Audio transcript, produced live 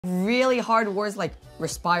really hard words like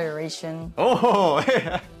respiration. Oh,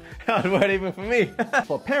 hard word even for me.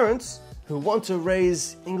 For parents who want to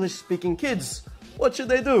raise English-speaking kids, what should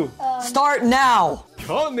they do? Start now!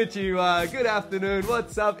 Konnichiwa, good afternoon,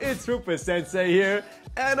 what's up? It's RUPA sensei here,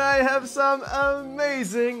 and I have some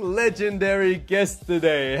amazing, legendary guests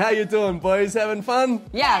today. How you doing, boys? Having fun?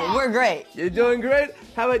 Yeah, we're great. You're doing great?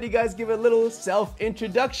 How about you guys give a little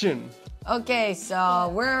self-introduction? Okay,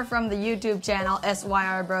 so we're from the YouTube channel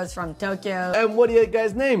SYR Bros from Tokyo. And what are your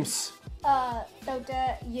guys' names?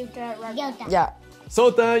 Sota, Yuta, Ryota. Yeah.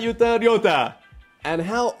 Sota, Yuta, Ryota. And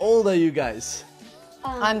how old are you guys?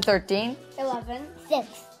 I'm 13. 11, 6.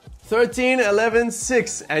 13, 11,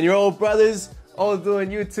 6. And you're all brothers, all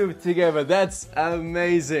doing YouTube together. That's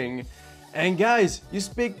amazing. And guys, you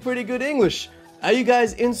speak pretty good English. Are you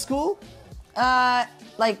guys in school?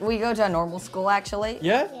 Like we go to a normal school actually.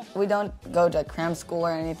 Yeah? We don't go to cram school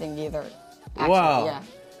or anything either. Actually, Wow. Yeah.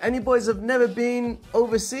 And you boys have never been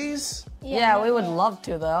overseas? Yeah, we would love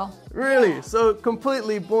to though. Really? So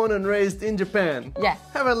completely born and raised in Japan? Yeah.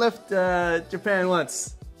 Haven't left Japan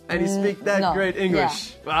once? And you speak that no. great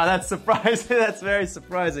English? Yeah. Wow, that's surprising. That's very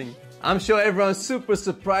surprising. I'm sure everyone's super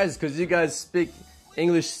surprised because you guys speak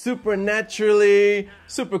English super naturally,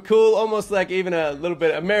 super cool, almost like even a little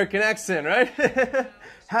bit American accent, right?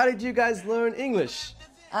 How did you guys learn English?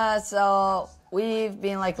 So we've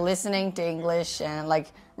been like listening to English and like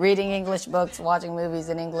reading English books, watching movies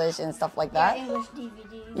in English and stuff like that. English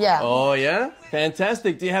DVD. Yeah. Oh yeah?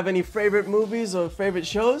 Fantastic. Do you have any favorite movies or favorite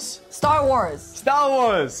shows? Star Wars. Star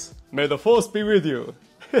Wars! May the Force be with you.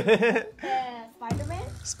 Spider-Man.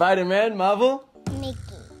 Spider-Man, Marvel? Mickey.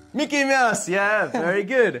 Mickey Mouse, yeah, very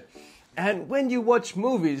good. And when you watch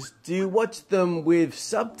movies, do you watch them with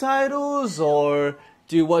subtitles or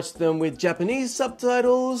do you watch them with Japanese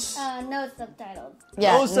subtitles? No subtitles.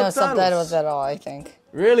 Yeah, No no subtitles. subtitles at all, I think.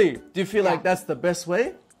 Really? Do you feel like Yeah. that's the best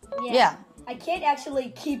way? Yeah. I can't actually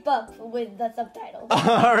keep up with the subtitles.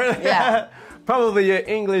 Oh, really? Yeah. Probably your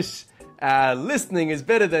English listening is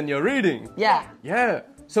better than your reading. Yeah. Yeah.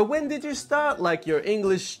 So when did you start like your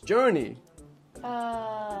English journey?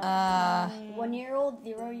 1 year old,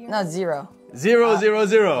 0 year old. No, 0. 0, 0,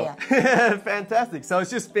 0. Yeah. Fantastic. So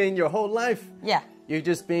it's just been your whole life. Yeah. You've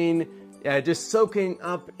just been just soaking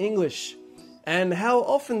up English. And how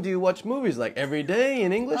often do you watch movies? Like every day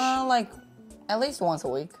in English? Like at least once a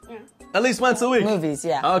week. At least once a week? Movies,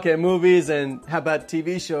 yeah. Okay, movies, and how about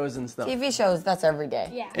TV shows and stuff? TV shows, that's every day.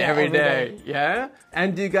 Yeah. Every day, yeah?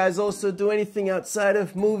 And do you guys also do anything outside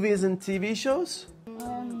of movies and TV shows?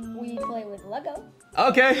 We play with Lego.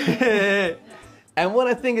 Okay. And what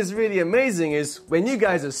I think is really amazing is when you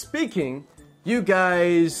guys are speaking, you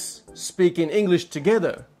guys speak in English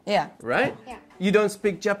together, Yeah. right? Yeah. You don't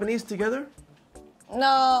speak Japanese together?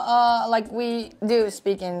 No, like we do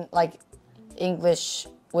speak in like English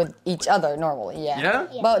with each other normally, yeah.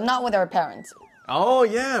 Yeah? But not with our parents. Oh,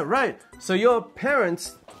 yeah, right. So your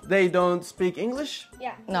parents, they don't speak English?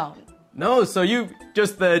 Yeah. No. No, so you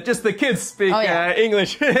just the kids speak Oh, yeah.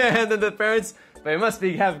 English, and then the parents. They must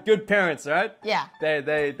have good parents, right? Yeah.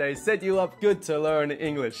 They set you up good to learn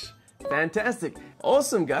English. Fantastic,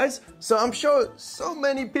 awesome, guys. So I'm sure so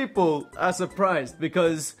many people are surprised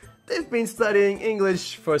because they've been studying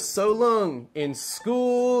English for so long in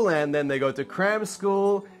school, and then they go to cram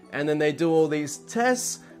school, and then they do all these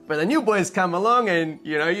tests. But the new boys come along, and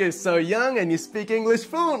you're so young, and you speak English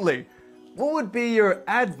fluently. What would be your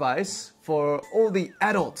advice for all the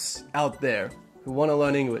adults out there who want to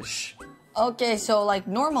learn English? Okay, so like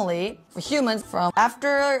normally for humans from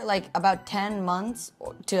after like about 10 months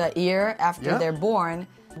to a year after they're born,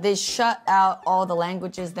 they shut out all the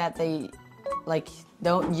languages that they like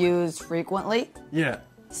don't use frequently. Yeah.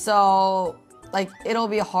 So like it'll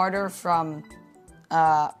be harder from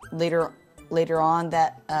later on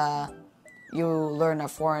that you learn a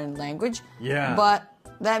foreign language. Yeah. But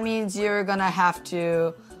that means you're gonna have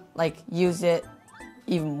to like use it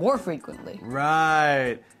even more frequently.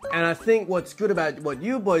 Right. And I think what's good about what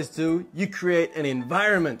you boys do, you create an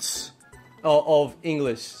environment of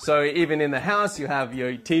English. So even in the house, you have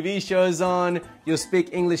your TV shows on, you speak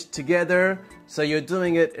English together, so you're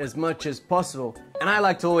doing it as much as possible. And I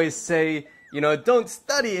like to always say, don't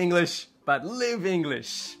study English, but live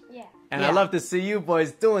English. Yeah. And I love to see you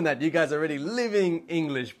boys doing that. You guys are already living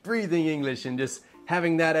English, breathing English, and just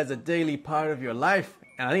having that as a daily part of your life.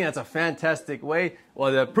 And I think that's a fantastic way.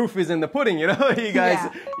 Well, the proof is in the pudding, you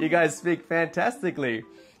guys speak fantastically.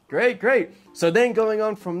 Great, great. So then going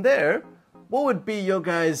on from there, what would be your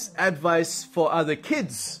guys' advice for other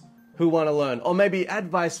kids who want to learn? Or maybe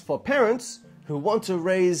advice for parents who want to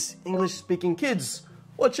raise English-speaking kids?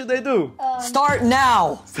 what should they do? Start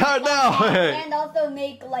now. Start now. And also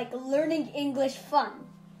make like learning English fun.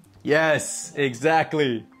 Yes,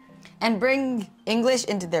 exactly. And bring English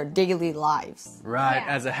into their daily lives. Right,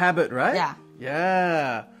 Yeah. as a habit, right? Yeah.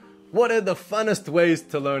 Yeah. What are the funnest ways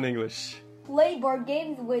to learn English? Play board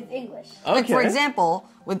games with English. Like for example,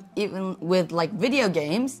 with like video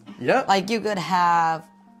games, Yeah. like you could have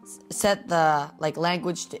set the like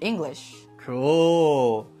language to English.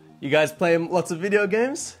 Cool. You guys play lots of video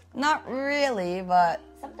games? Not really, but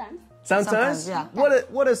Sometimes. Sometimes? Sometimes, yeah.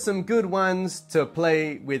 What are some good ones to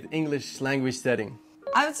play with English language setting?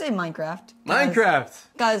 I would say Minecraft. Minecraft.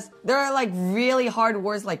 Because there are like really hard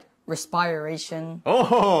words like respiration.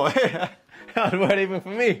 Oh, hard word even for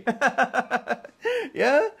me.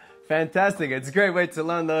 Yeah? Fantastic. It's a great way to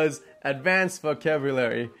learn those advanced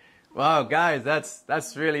vocabulary. Wow, guys,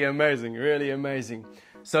 that's really amazing, really amazing.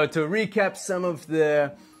 So to recap some of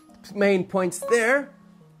the main points there,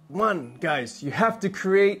 one, guys, you have to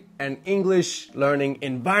create an English learning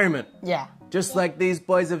environment. Yeah. Just like these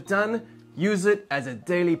boys have done, use it as a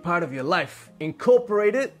daily part of your life.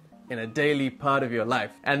 Incorporate it in a daily part of your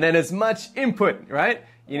life. And then as much input, right?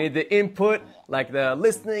 You need the input, like the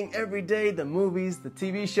listening every day, the movies, the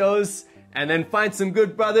TV shows, and then find some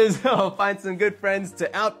good brothers or find some good friends to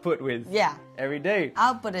output with. Yeah. Every day.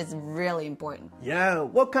 Output is really important. Yeah.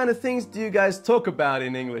 What kind of things do you guys talk about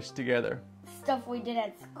in English together? Stuff we did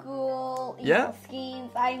at school, evil Yeah?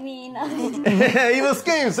 schemes, I mean. Evil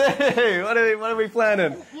schemes. Hey, what are we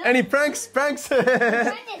planning? Any pranks? Pranks? Trying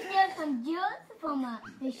to steal some juice from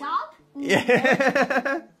the shop.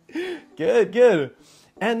 Yeah. Good.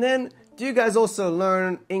 And then, do you guys also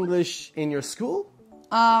learn English in your school?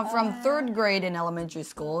 From third grade in elementary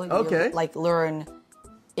school, Okay. you like learn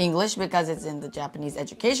English because it's in the Japanese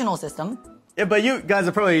educational system. Yeah, but you guys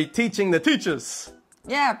are probably teaching the teachers.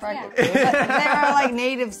 Yeah, practically. But they are like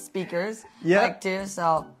native speakers. Yeah. Like too,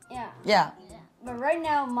 so Yeah. yeah. But right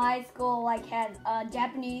now, my school like has a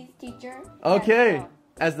Japanese teacher. Okay. Yeah,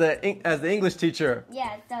 As the English teacher.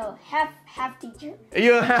 so half teacher.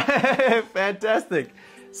 You fantastic.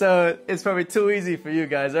 So it's probably too easy for you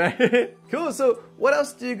guys, right? Cool. So what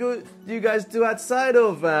else do you guys do outside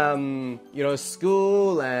of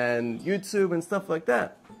school and YouTube and stuff like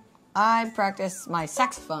that? I practice my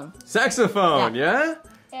saxophone. Saxophone, yeah?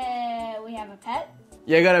 We have a pet.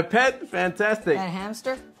 You got a pet? Fantastic. And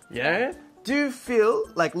hamster. Yeah? Do you feel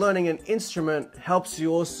like learning an instrument helps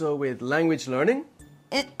you also with language learning?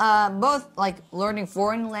 It both like learning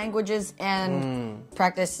foreign languages and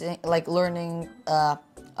practicing like learning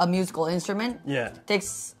a musical instrument. Yeah.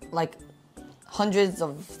 Takes like hundreds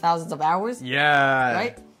of thousands of hours. Yeah.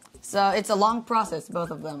 Right? So it's a long process,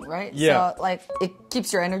 both of them, right? Yeah. So like it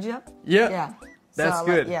keeps your energy up. Yeah. Yeah. That's So,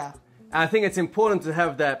 good. Like, yeah. I think it's important to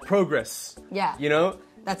have that progress. Yeah. You know?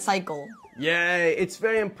 That cycle. Yeah, it's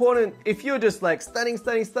very important. If you're just like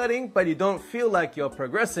studying, but you don't feel like you're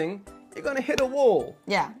progressing, you're gonna hit a wall.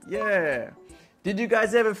 Yeah. Yeah. Did you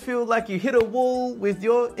guys ever feel like you hit a wall with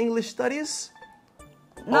your English studies?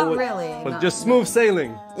 Not Or really. Was no. it just smooth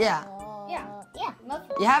sailing? Yeah. Yeah,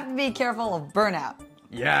 mostly. You have to be careful of burnout.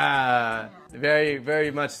 Yeah,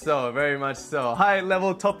 very much so, very much so. High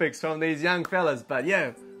level topics from these young fellas, but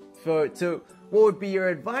yeah, what would be your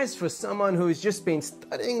advice for someone who's just been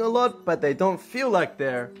studying a lot, but they don't feel like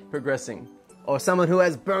they're progressing? Or someone who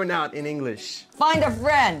has burnout in English? Find a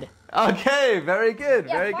friend. Okay, very good,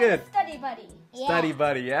 Yeah, very find good. a study buddy. Study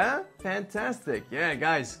buddy, yeah? Fantastic. Yeah,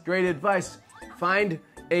 guys, great advice. Find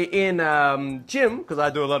in gym, because I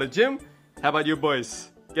do a lot of gym. How about you boys?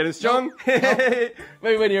 Getting strong?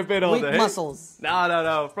 Maybe when you're a bit older. Weak hey? muscles.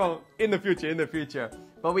 No. In the future.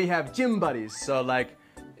 But we have gym buddies. So like,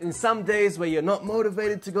 in some days where you're not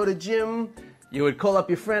motivated to go to gym, you would call up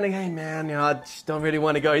your friend and, hey man, I just don't really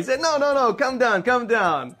want to go. He said, no, come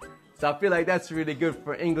down. So I feel like that's really good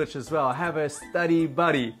for English as well. Have a study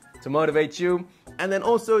buddy to motivate you. And then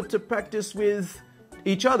also to practice with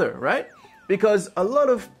each other, right? Because a lot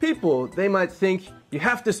of people, they might think you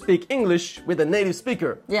have to speak English with a native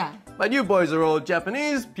speaker. Yeah. But you boys are all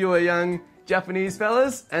Japanese, pure young Japanese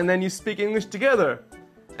fellas, and then you speak English together.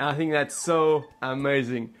 And I think that's so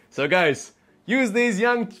amazing. So guys, use these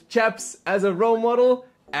young chaps as a role model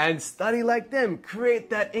and study like them. Create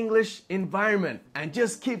that English environment and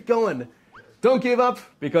just keep going. Don't give up,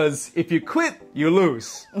 because if you quit, you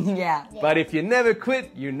lose. Yeah. But if you never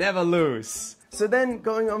quit, you never lose. So then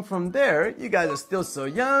going on from there, you guys are still so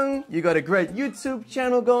young. You got a great YouTube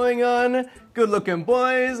channel going on. Good looking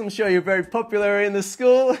boys. I'm sure you're very popular in the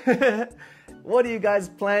school. What are you guys'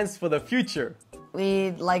 plans for the future?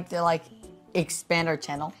 We'd like to expand our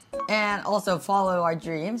channel and also follow our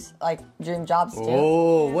dreams, like dream jobs too.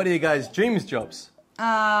 Oh, what are you guys' dreams jobs?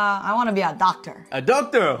 I want to be a doctor. A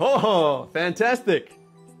doctor. Oh, fantastic.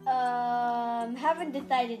 Haven't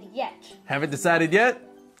decided yet. Haven't decided yet?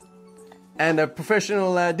 And a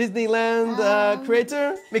professional Disneyland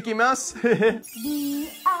creator, Mickey Mouse. Be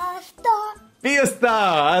a star. Be a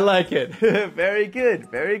star. I like it. Very good.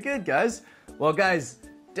 Very good, guys. Well, guys,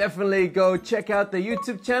 definitely go check out the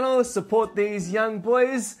YouTube channel. Support these young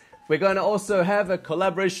boys. We're going to also have a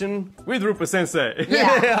collaboration with RUPA sensei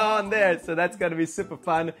on there. So that's going to be super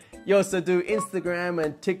fun. You also do Instagram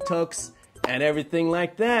and TikToks and everything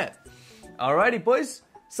like that. Alrighty, boys.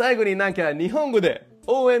 最後になんか日本語で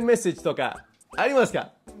応援メッセージとかあります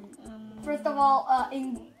か？ First of all,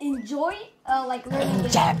 enjoy like learning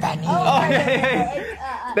Japanese.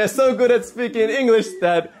 They're so good at speaking English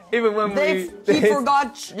that even when He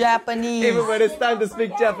forgot Japanese. even when it's time to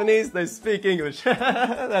speak Japanese, they speak English.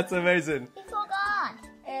 That's amazing. He forgot.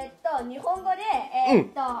 日本語で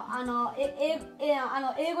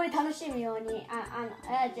英語で楽しむように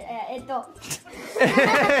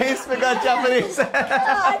He forgot Japanese.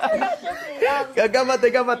 頑張って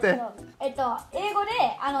頑張って英語で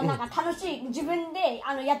なんか楽しい自分で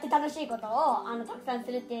やって楽しいことをたくさん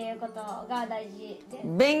するっていうことが大事で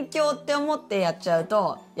勉強って思ってやっちゃう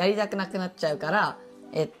とやりたくなくなっちゃうから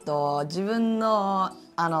自分の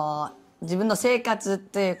生活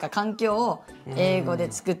というか環境を英語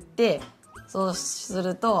で作ってそうす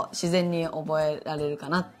ると自然に覚えられるか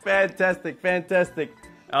な。 Fantastic, fantastic.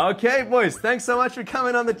 Okay, boys, thanks so much for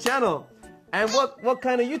coming on the channel. And what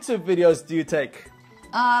kind of YouTube videos do you take?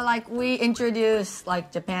 Like we introduce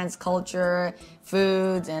like Japan's culture,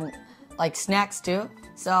 foods, and like snacks too.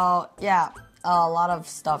 So yeah, a lot of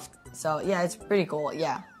stuff. So yeah, it's pretty cool.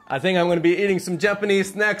 Yeah. I think I'm going to be eating some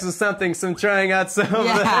Japanese snacks or something, trying out some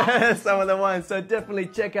of the ones. So definitely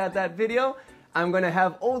check out that video. I'm going to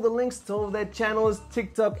have all the links to all their channels,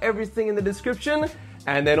 TikTok, everything in the description.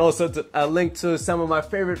 And then also a link to some of my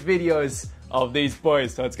favorite videos of these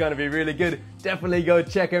boys. So it's going to be really good. Definitely go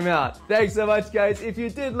check them out. Thanks so much, guys. If you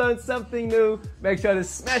did learn something new, make sure to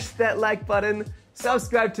smash that like button.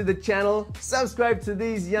 Subscribe to the channel. Subscribe to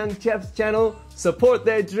these young chaps' channel. Support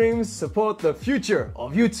their dreams. Support the future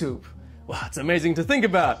of YouTube. Wow, it's amazing to think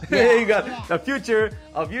about. You got the future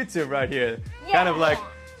of YouTube right here. Kind of like,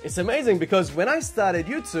 it's amazing because when I started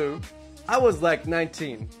YouTube, I was like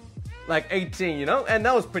 19, like 18, you know, and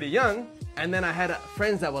that was pretty young. And then I had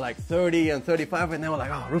friends that were like 30 and 35 and they were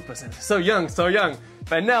like, oh, RUPA sensei, so young, so young.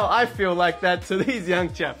 But now I feel like that to these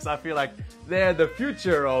young chaps. I feel like they're the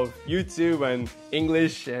future of YouTube and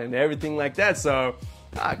English and everything like that. So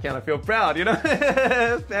I kind of feel proud, you know?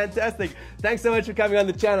 Fantastic. Thanks so much for coming on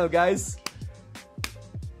the channel, guys.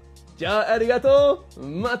 じゃあ、ありがとう。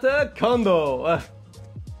また今度。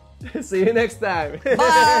See you next time.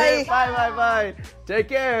 Bye. Bye, bye, bye. Take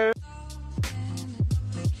care.